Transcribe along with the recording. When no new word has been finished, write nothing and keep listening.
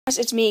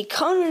It's me,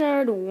 Conan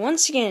Nerd,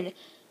 once again.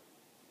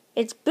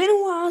 It's been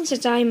a while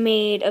since I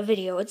made a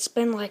video. It's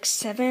been like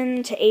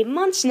 7 to 8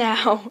 months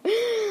now.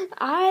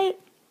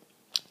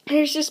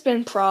 There's just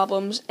been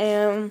problems,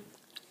 and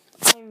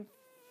I'm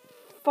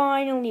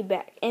finally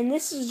back. And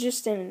this is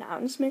just an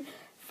announcement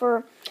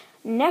for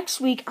next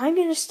week. I'm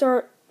gonna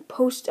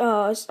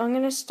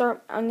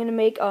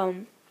make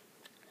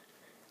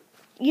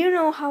you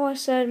know how I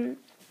said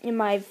in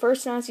my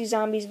first Nazi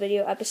Zombies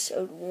video,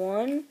 episode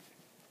 1?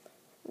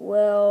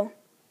 Well,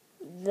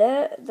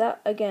 that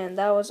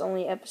was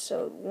only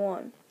episode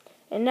 1.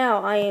 And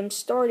now I am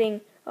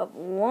starting up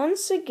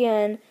once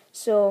again.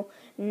 So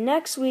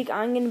next week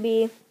I'm going to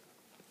be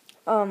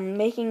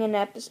making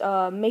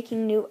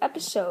new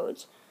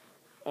episodes.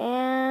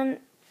 And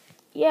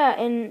yeah,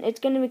 and it's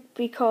going to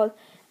be called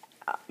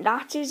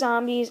Nazi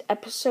Zombies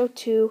Episode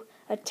 2: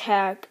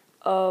 Attack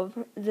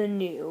of the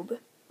Noob.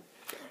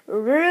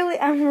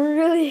 I'm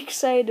really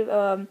excited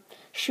to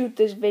shoot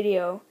this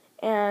video.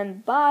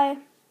 And bye.